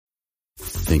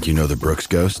Think you know the Brooks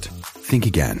Ghost? Think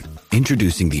again.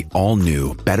 Introducing the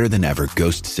all-new, better-than-ever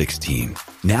Ghost 16.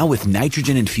 Now with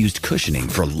nitrogen-infused cushioning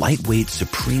for lightweight,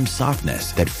 supreme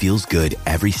softness that feels good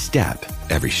every step,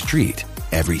 every street,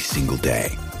 every single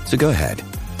day. So go ahead,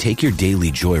 take your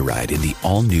daily joyride in the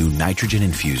all-new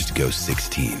nitrogen-infused Ghost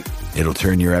 16. It'll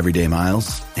turn your everyday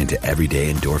miles into everyday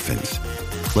endorphins.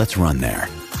 Let's run there.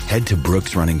 Head to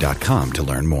brooksrunning.com to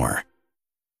learn more.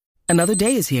 Another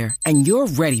day is here, and you're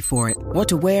ready for it. What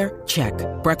to wear? Check.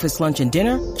 Breakfast, lunch, and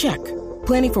dinner? Check.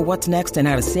 Planning for what's next and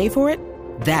how to save for it?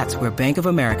 That's where Bank of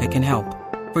America can help.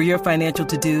 For your financial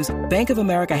to-dos, Bank of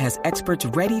America has experts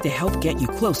ready to help get you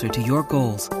closer to your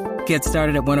goals. Get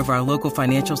started at one of our local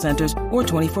financial centers or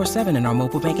 24/7 in our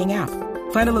mobile banking app.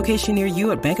 Find a location near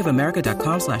you at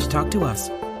bankofamerica.com/talktous.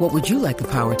 What would you like the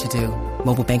power to do?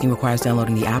 Mobile banking requires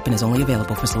downloading the app and is only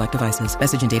available for select devices.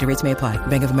 Message and data rates may apply.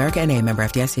 Bank of America NA, member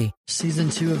FDIC. Season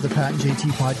 2 of the Pat and JT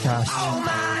podcast. Oh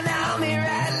man, I'm here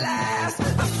at last.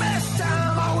 The best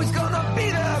time, always gonna be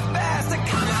the best.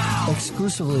 Come on!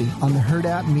 Exclusively on the Herd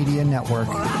App Media Network.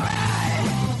 We're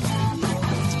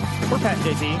Pat and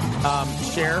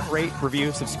JT. Share, rate,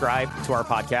 review, subscribe to our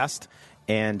podcast.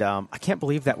 And I can't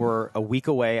believe that we're a week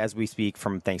away as we speak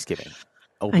from Thanksgiving.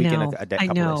 A week and a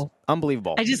couple days.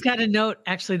 Unbelievable. I just got a note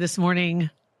actually this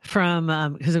morning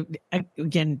from, because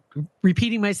again,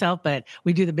 repeating myself, but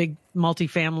we do the big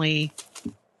multifamily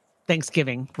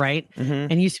Thanksgiving, right? Mm-hmm.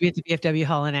 And it used to be at the VFW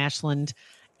Hall in Ashland,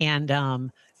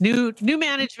 and new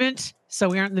management. So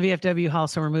we aren't in the VFW Hall.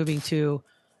 So we're moving to,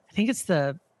 I think it's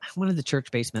one of the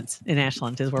church basements in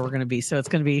Ashland is where we're going to be. So it's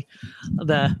going to be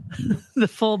the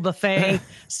full buffet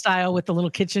style with the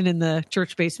little kitchen in the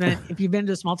church basement. If you've been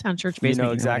to a small town church basement, you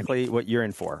know exactly what you're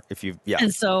in for.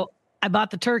 And so I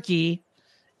bought the turkey,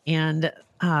 and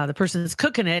the person that's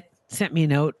cooking it sent me a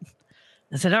note.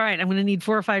 I said, all right, I'm going to need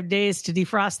 4 or 5 days to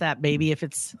defrost that baby. If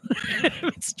it's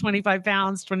 25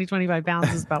 pounds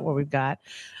is about what we've got.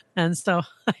 And so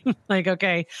I'm like,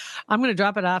 okay, I'm going to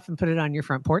drop it off and put it on your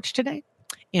front porch today.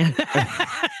 And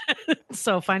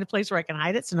so find a place where I can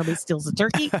hide it so nobody steals the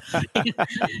turkey.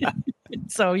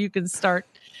 So you can start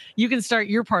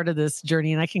your part of this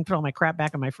journey, and I can put all my crap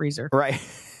back in my freezer. Right.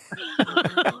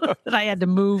 That I had to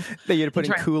move. That you had to put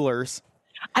in coolers.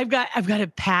 I've got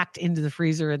it packed into the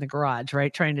freezer in the garage,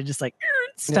 right? Trying to just like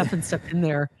stuff in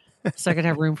there so I could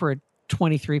have room for a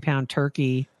 23-pound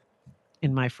turkey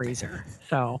in my freezer.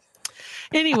 So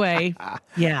anyway,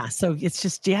 yeah. So it's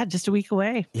just a week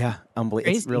away. Yeah,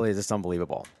 unbelievable. It really is just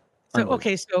unbelievable. So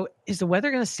okay, so is the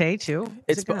weather going to stay too? So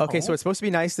it's supposed to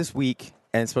be nice this week,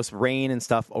 and it's supposed to rain and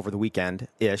stuff over the weekend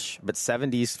ish, but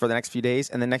 70s for the next few days,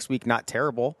 and then next week not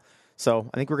terrible. So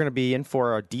I think we're going to be in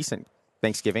for a decent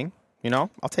Thanksgiving. I'll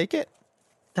take it.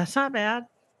 That's not bad.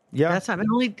 Yeah, that's not bad.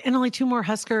 Only 2 more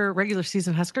regular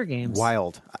season Husker games.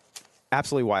 Wild,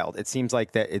 absolutely wild. It seems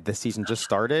like that the season just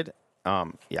started.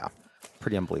 Yeah.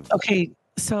 Pretty unbelievable. Okay,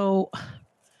 so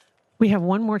we have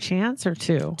one more chance or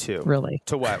two? Two. Really?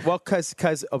 To what? Well, because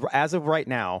as of right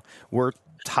now, we're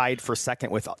tied for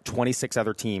second with 26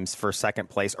 other teams for second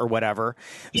place or whatever.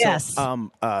 Yes.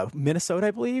 So, Minnesota,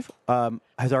 I believe,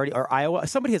 has already, or Iowa,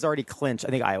 somebody has already clinched. I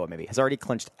think Iowa maybe has already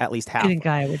clinched at least half. I think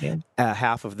Iowa did.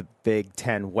 Half of the Big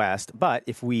Ten West. But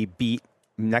if we beat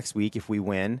next week, if we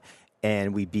win,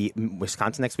 and we beat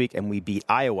Wisconsin next week, and we beat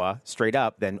Iowa straight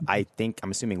up, then I'm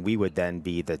assuming we would then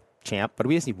be the champ. But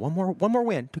we just need one more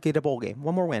win to get a bowl game.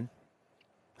 One more win.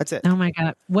 That's it. Oh my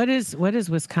God. What is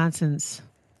Wisconsin's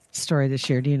story this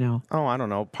year? Do you know? Oh, I don't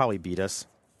know. Probably beat us.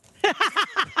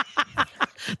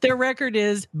 Their record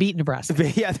is beat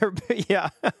Nebraska. Yeah,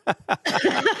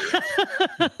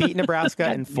 beat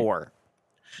Nebraska in 4.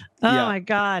 Oh my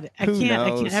God. I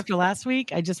can't after last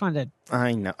week. I just wanted to.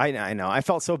 I know. I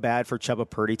felt so bad for Chubba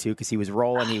Purdy too, because he was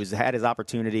rolling. He had his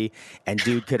opportunity, and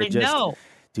dude could have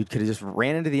just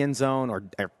ran into the end zone, or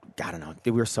I don't know.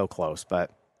 We were so close,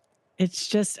 but it's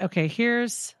just okay.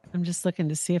 I'm just looking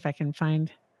to see if I can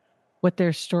find what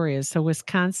their story is. So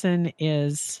Wisconsin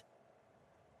is,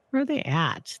 where are they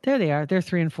at? There they are. They're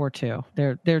 3-4 too.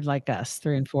 They're like us,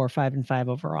 3-4, 5-5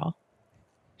 overall.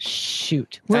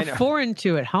 Shoot, we're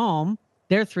 4-2 at home.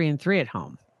 They're 3-3 at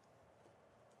home.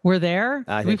 We're there.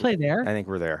 We play there. I think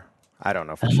we're there. I don't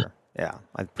know for sure. Yeah,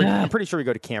 I'm pretty sure we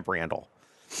go to Camp Randall,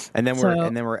 and then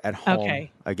we're at home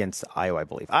against Iowa, I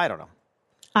believe. I don't know.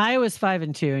 Iowa's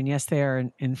 5-2, and yes, they are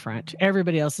in front.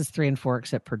 Everybody else is 3-4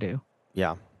 except Purdue.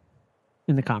 Yeah,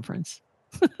 in the conference.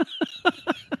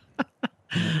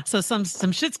 So some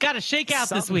shit's got to shake out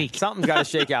this week. Something's got to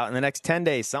shake out in the next 10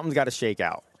 days. Something's got to shake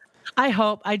out.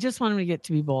 I just want them to get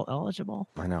to be bowl eligible.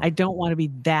 I know. I don't want to be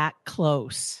that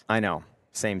close. I know.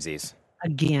 Samesies.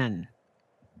 Again.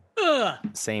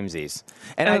 Samesies.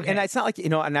 And Okay. and it's not like,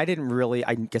 and I didn't really,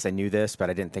 I guess I knew this, but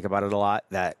I didn't think about it a lot,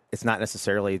 that it's not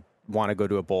necessarily want to go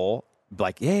to a bowl,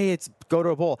 like, hey, it's go to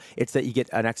a bowl. It's that you get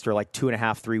an extra like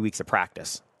 2.5, 3 weeks of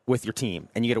practice with your team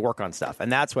and you get to work on stuff.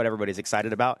 And that's what everybody's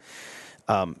excited about.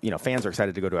 Fans are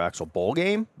excited to go to an actual bowl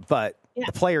game, but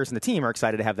the players and the team are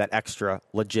excited to have that extra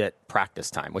legit practice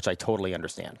time, which I totally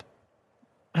understand.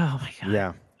 Oh my God.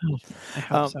 Yeah. Oh, I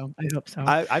hope so. I hope so.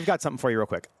 I've got something for you real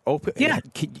quick. Yeah.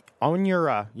 On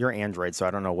your Android, so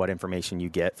I don't know what information you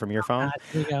get from your phone.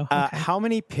 Here we go. Okay. How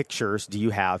many pictures do you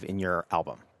have in your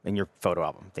album, in your photo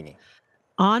album thingy?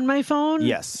 On my phone?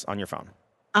 Yes, on your phone.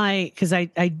 Because I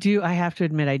have to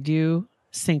admit, I do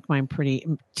sync mine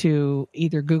to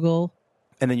either Google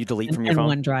And then you delete from your and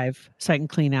phone? OneDrive so I can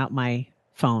clean out my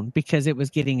phone because it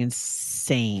was getting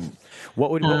insane.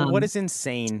 What is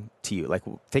insane to you? Like,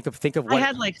 think of what I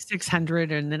had like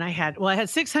 600, and then I had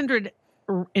 600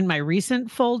 in my recent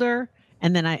folder,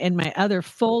 and then in my other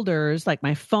folders, like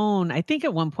my phone, I think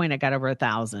at one point I got over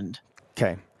 1,000.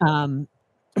 Okay.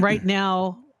 Right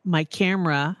now, my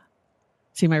camera,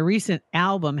 my recent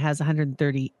album has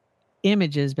 130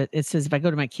 images, but it says if I go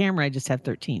to my camera, I just have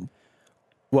 13.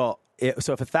 Well,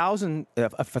 so if 1,000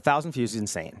 views is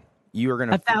insane, you are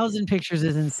gonna 1,000 pictures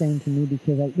is insane to me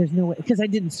because there's no way, because I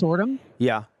didn't sort them.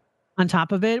 Yeah. On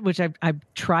top of it, which I've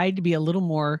tried to be a little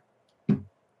more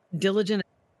diligent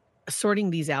sorting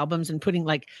these albums and putting,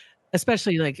 like,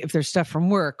 especially like if there's stuff from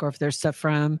work or if there's stuff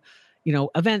from,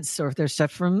 events, or if there's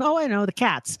stuff from, the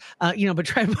cats, but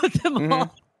try to put them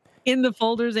all in the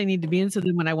folders they need to be in. So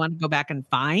then when I want to go back and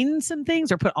find some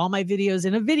things or put all my videos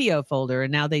in a video folder,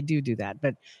 and now they do that.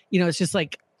 But, it's just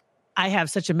like, I have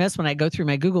such a mess when I go through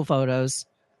my Google Photos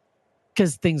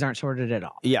because things aren't sorted at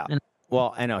all. Yeah.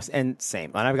 Well, I know. And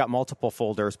same. And I've got multiple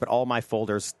folders, but all my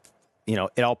folders,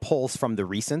 it all pulls from the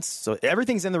recents. So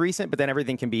everything's in the recent, but then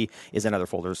everything is in other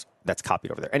folders that's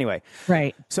copied over there. Anyway.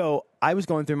 Right. So I was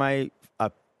going through my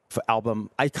album.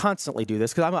 I constantly do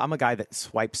this because I'm a guy that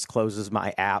swipes, closes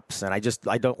my apps, and I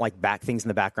don't like back things in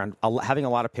the background. Having a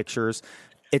lot of pictures,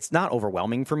 it's not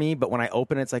overwhelming for me, but when I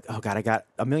open it, it's like, oh God, I got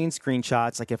a million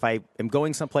screenshots. Like if I am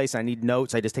going someplace and I need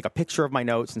notes, I just take a picture of my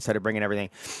notes instead of bringing everything.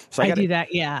 So I do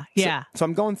that. Yeah. Yeah. So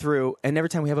I'm going through, and every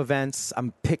time we have events,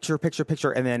 I'm picture,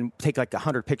 and then take like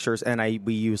 100 pictures, and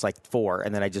we use like 4,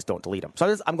 and then I just don't delete them.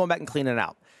 So I'm going back and cleaning it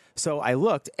out. So I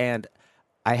looked, and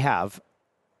I have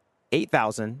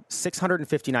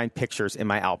 8,659 pictures in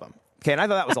my album. Okay, and I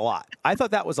thought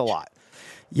that was a lot.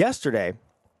 Yesterday,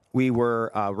 we were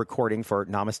recording for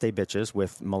Namaste Bitches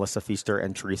with Melissa Feaster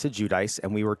and Teresa Giudice,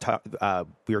 and we were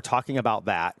talking about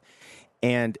that.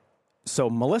 And so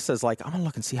Melissa's like, I'm going to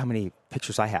look and see how many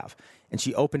pictures I have. And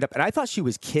she opened up, and I thought she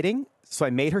was kidding, so I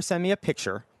made her send me a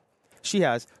picture. She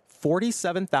has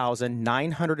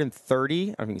 47,930, I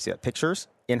don't know if you can see that, pictures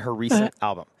in her recent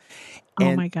album.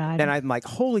 Oh my God. And I'm like,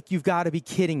 holy, you've got to be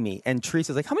kidding me. And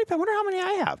Teresa's like, I wonder how many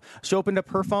I have. She opened up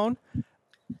her phone.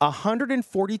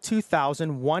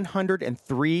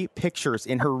 142,103 pictures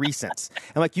in her recents.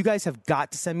 I'm like, you guys have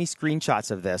got to send me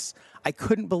screenshots of this. I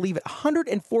couldn't believe it.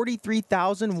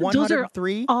 143,103. Those are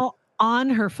all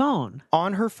on her phone.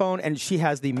 On her phone, and she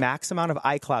has the max amount of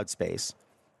iCloud space.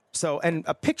 So, and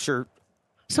a picture.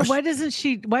 So why doesn't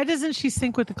she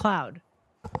sync with the cloud?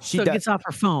 It gets off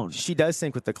her phone. She does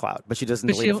sync with the cloud, but she doesn't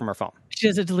delete it from her phone. She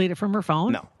doesn't delete it from her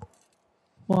phone? No.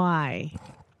 Why?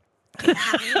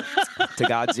 To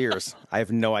God's ears. I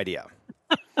have no idea.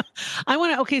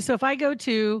 So if I go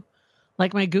to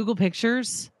like my Google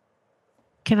Pictures,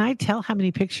 can I tell how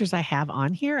many pictures I have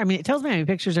on here? I mean, it tells me how many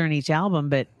pictures are in each album,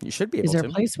 but you should be able is there to.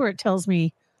 a place where it tells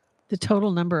me the total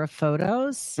number of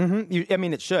photos?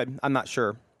 Mm-hmm. It should. I'm not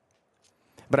sure.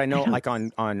 But I know like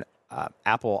on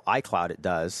Apple iCloud it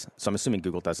does. So I'm assuming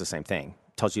Google does the same thing.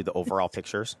 It tells you the overall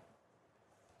pictures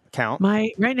count.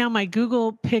 Right now my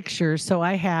Google Pictures, so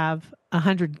I have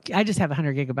 100. I just have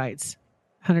 100 gigabytes,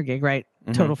 100 gig, right?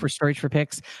 Mm-hmm. Total for storage for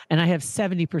pics, and I have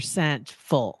 70%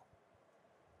 full.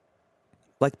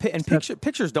 Like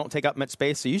pictures don't take up much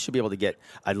space, so you should be able to get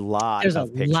a lot. There's of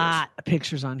a pictures. lot of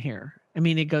pictures on here. I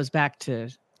mean, it goes back to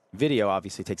video.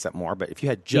 Obviously, takes up more, but if you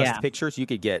had just pictures, you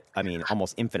could get,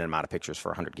 almost infinite amount of pictures for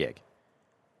 100 gig.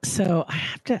 So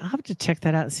I'll have to check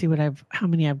that out and see how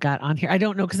many I've got on here. I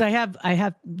don't know because I have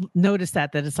noticed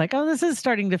that it's like, oh, this is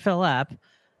starting to fill up.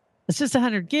 It's just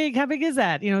 100 gig. How big is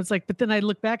that? It's like, but then I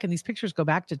look back and these pictures go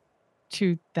back to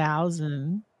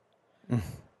 2000 or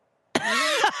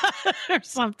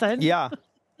something. Yeah.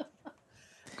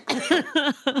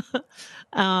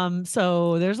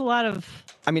 So there's a lot of.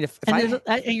 I mean,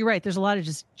 you're right. There's a lot of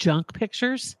just junk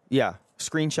pictures. Yeah.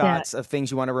 screenshots of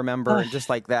things you want to remember and just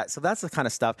like that. So that's the kind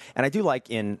of stuff. And I do like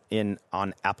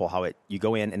on Apple how you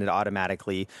go in and it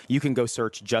automatically, you can go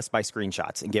search just by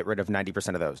screenshots and get rid of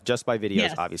 90% of those, just by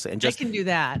videos, obviously. And just I can do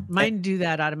that. Mine do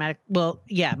that automatic. Well,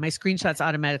 yeah, my screenshots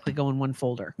automatically go in one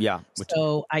folder. Yeah.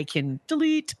 So I can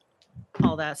delete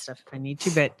all that stuff if I need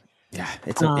to, but yeah,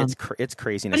 it's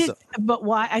craziness. But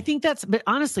why? I think but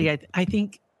honestly, I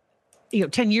think,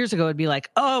 10 years ago, it'd be like,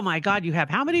 oh my God, you have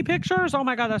how many pictures? Oh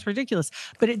my God, that's ridiculous.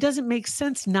 But it doesn't make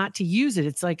sense not to use it.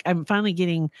 It's like, I'm finally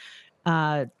getting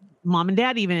mom and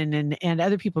dad even and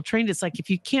other people trained. It's like, if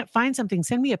you can't find something,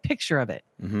 send me a picture of it.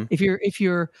 Mm-hmm. If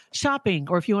you're shopping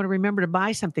or if you want to remember to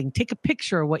buy something, take a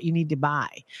picture of what you need to buy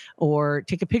or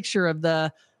take a picture of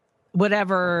the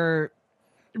whatever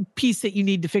piece that you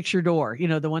need to fix your door,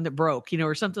 the one that broke,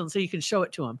 or something, so you can show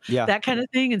it to them. Yeah. That kind of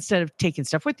thing, instead of taking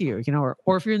stuff with you,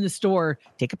 or if you're in the store,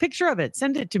 take a picture of it,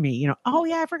 send it to me, oh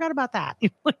yeah, I forgot about that.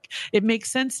 It makes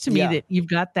sense to me that you've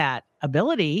got that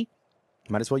ability.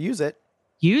 Might as well use it.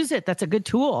 Use it. That's a good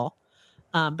tool.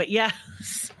 But yeah,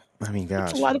 I mean,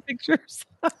 gosh, a lot of pictures.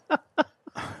 A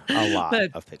lot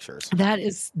of pictures. That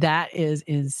is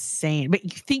insane. But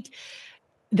you think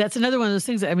that's another one of those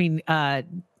things that,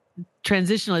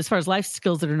 transitional as far as life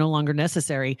skills that are no longer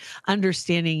necessary,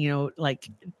 understanding, like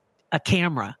a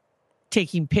camera,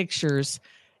 taking pictures.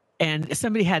 And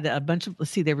somebody had a bunch of,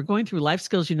 they were going through life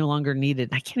skills you no longer needed.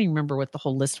 I can't even remember what the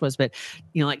whole list was, but,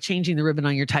 like changing the ribbon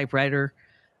on your typewriter,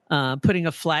 putting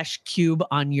a flash cube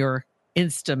on your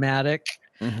Instamatic,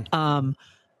 Mm-hmm.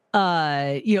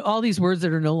 All these words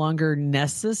that are no longer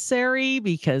necessary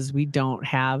because we don't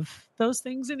have those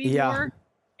things anymore.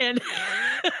 Yeah. And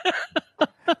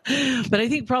but I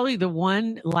think probably the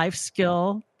one life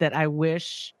skill that I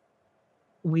wish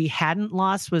we hadn't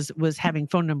lost was having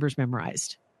phone numbers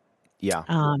memorized. Yeah.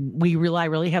 We rely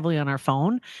really heavily on our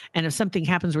phone. And if something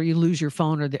happens where you lose your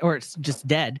phone or it's just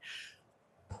dead,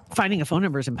 finding a phone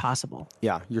number is impossible.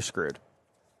 Yeah, you're screwed.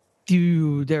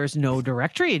 There's no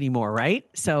directory anymore, right?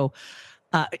 So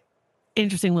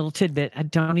interesting little tidbit.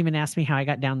 Don't even ask me how I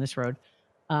got down this road.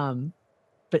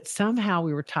 But somehow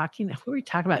we were talking, what were we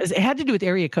talking about? It had to do with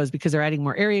area codes because they're adding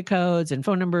more area codes and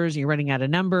phone numbers and you're running out of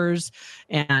numbers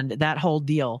and that whole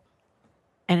deal.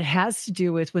 And it has to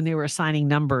do with when they were assigning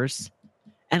numbers.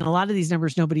 And a lot of these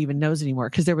numbers nobody even knows anymore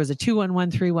because there was a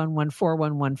 211, 311,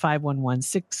 411, 511,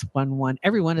 611.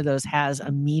 Every one of those has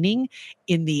a meaning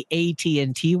in the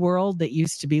AT&T world that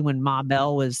used to be when Ma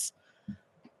Bell was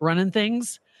running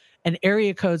things. And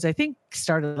area codes, I think,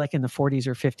 started like in the 40s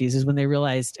or 50s is when they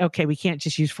realized, okay, we can't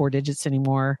just use 4 digits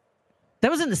anymore. That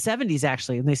was in the 70s,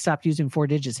 actually, and they stopped using 4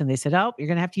 digits. And they said, oh, you're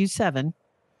going to have to use 7.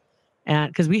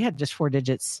 And because we had just 4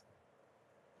 digits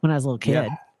when I was a little kid.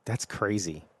 Yeah, that's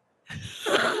crazy.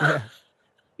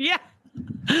 Yeah.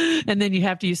 And then you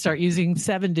have to start using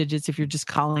 7 digits if you're just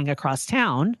calling across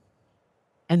town.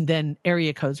 And then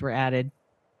area codes were added.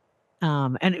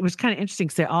 And it was kind of interesting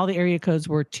because all the area codes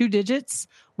were 2 digits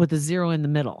with a 0 in the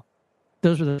middle.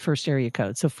 Those were the first area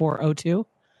codes. So 402,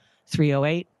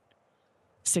 308,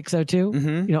 602.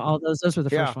 Mm-hmm. All those were the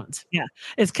first ones. Yeah,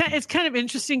 it's kind of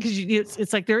interesting because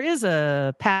it's like there is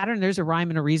a pattern, there's a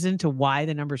rhyme and a reason to why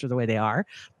the numbers are the way they are,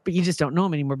 but you just don't know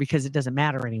them anymore because it doesn't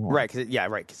matter anymore. Right?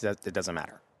 Because it doesn't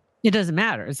matter. It doesn't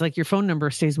matter. It's like your phone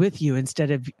number stays with you instead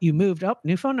of you moved. Oh,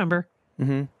 new phone number.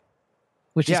 Mm-hmm.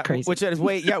 Which is crazy. Which is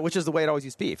the way it always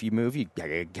used to be. If you move, you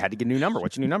had to get a new number.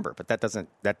 What's your new number? But that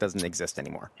doesn't exist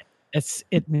anymore.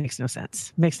 It makes no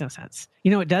sense. Makes no sense.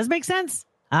 It does make sense.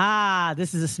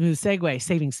 This is a smooth segue,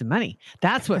 saving some money.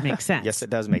 That's what makes sense. Yes, it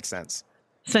does make sense.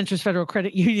 Centris Federal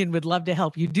Credit Union would love to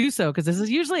help you do so because this is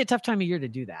usually a tough time of year to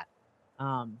do that.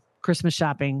 Christmas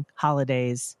shopping,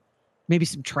 holidays, maybe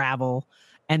some travel.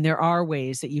 And there are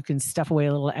ways that you can stuff away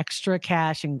a little extra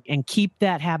cash and keep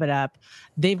that habit up.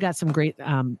 They've got some great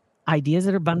ideas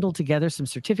that are bundled together, some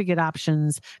certificate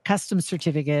options, custom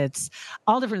certificates,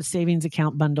 all different savings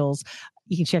account bundles.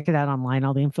 You can check it out online.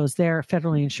 All the info's there,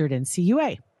 federally insured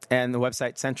NCUA. And the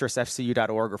website,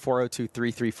 centrisfcu.org or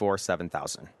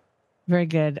 402-334-7000. Very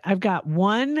good. I've got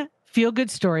one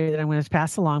feel-good story that I'm going to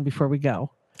pass along before we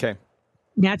go. Okay.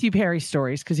 Matthew Perry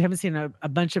stories, because you haven't seen a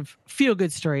bunch of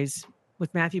feel-good stories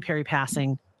with Matthew Perry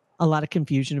passing, a lot of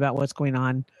confusion about what's going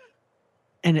on.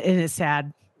 And it is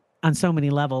sad on so many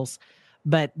levels.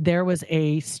 But there was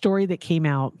a story that came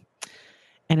out,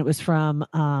 and it was from,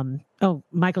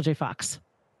 Michael J. Fox.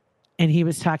 And he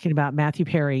was talking about Matthew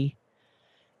Perry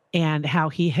and how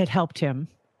he had helped him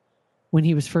when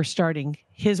he was first starting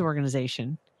his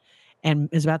organization. And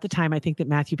it was about the time, I think, that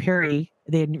Matthew Perry,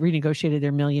 they had renegotiated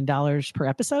their $1 million per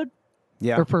episode.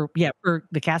 Yeah. For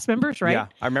the cast members, right? Yeah.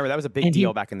 I remember that was a big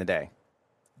deal back in the day.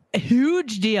 a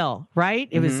huge deal, right?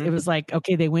 It was like,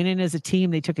 okay, they went in as a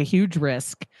team. They took a huge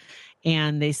risk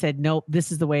and they said, nope,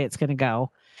 this is the way it's going to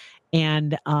go.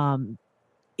 And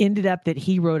ended up that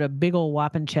he wrote a big old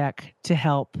whopping check to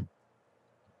help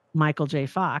Michael J.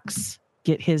 Fox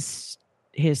get his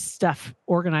stuff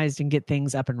organized and get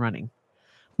things up and running,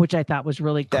 which I thought was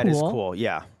really cool. That is cool.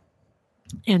 Yeah.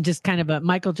 And just kind of a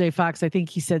Michael J. Fox, I think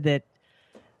he said that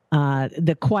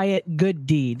the quiet good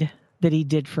deed that he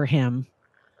did for him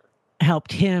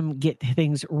helped him get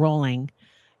things rolling.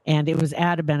 And it was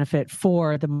at a benefit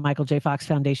for the Michael J. Fox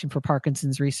Foundation for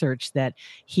Parkinson's Research that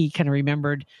he kind of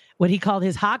remembered what he called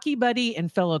his hockey buddy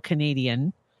and fellow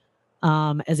Canadian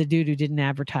as a dude who didn't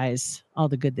advertise all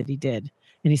the good that he did.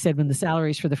 And he said when the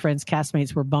salaries for the Friends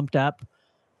castmates were bumped up,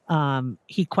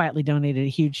 he quietly donated a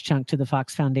huge chunk to the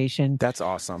Fox Foundation. That's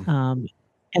awesome.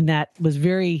 And that was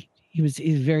he was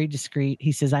very discreet.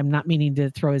 He says, I'm not meaning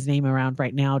to throw his name around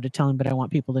right now to tell him, but I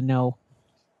want people to know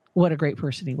what a great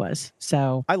person he was.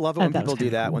 So I love it when people do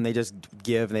that, cool. When they just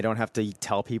give and they don't have to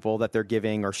tell people that they're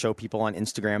giving or show people on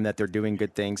Instagram that they're doing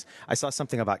good things. I saw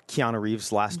something about Keanu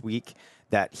Reeves last week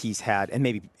that he's had, and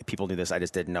maybe people knew this, I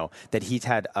just didn't know, that he's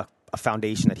had a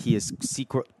foundation that he has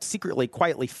secretly,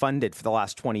 quietly funded for the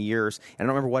last 20 years. And I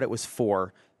don't remember what it was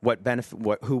for,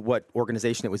 what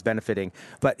organization it was benefiting,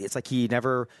 but it's like he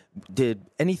never did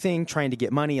anything trying to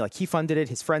get money. Like he funded it,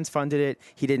 his friends funded it.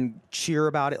 He didn't cheer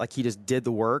about it. Like he just did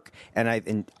the work.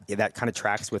 And that kind of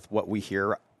tracks with what we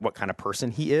hear, what kind of person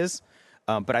he is.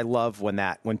 But I love when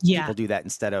people do that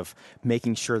instead of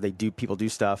making sure people do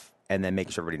stuff and then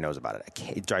making sure everybody knows about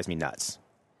it. It drives me nuts.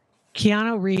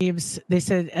 Keanu Reeves, they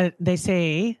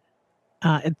say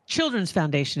a children's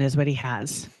foundation is what he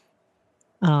has.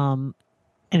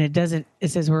 And it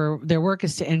says their work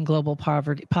is to end global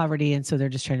poverty. And so they're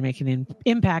just trying to make an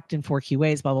impact in 4 key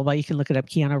ways, blah, blah, blah. You can look it up,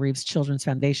 Keanu Reeves Children's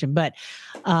Foundation. But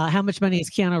how much money has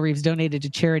Keanu Reeves donated to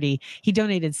charity? He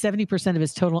donated 70% of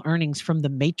his total earnings from The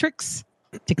Matrix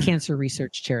to cancer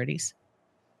research charities.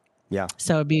 Yeah.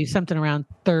 So it'd be something around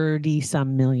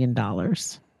 $30-some million.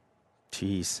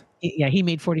 Jeez. Yeah, he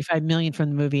made $45 million from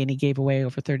the movie and he gave away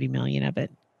over $30 million of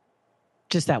it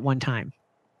just that one time.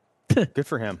 Good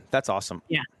for him. That's awesome.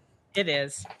 Yeah, it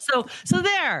is. So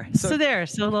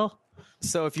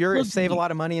if you're save a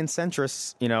lot of money in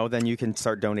Centris, then you can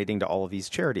start donating to all of these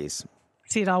charities.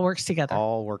 See, it all works together.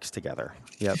 All works together.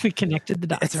 Yep. We connected the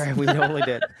dots. That's right. We totally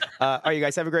did. All right, you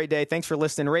guys have a great day. Thanks for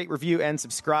listening. Rate, review, and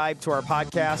subscribe to our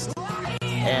podcast.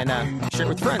 And share it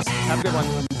with friends. Have a good one.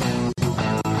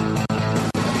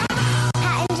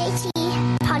 Pat and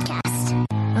JT Podcast,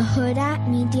 a Hurrdat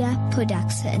Media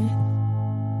Production.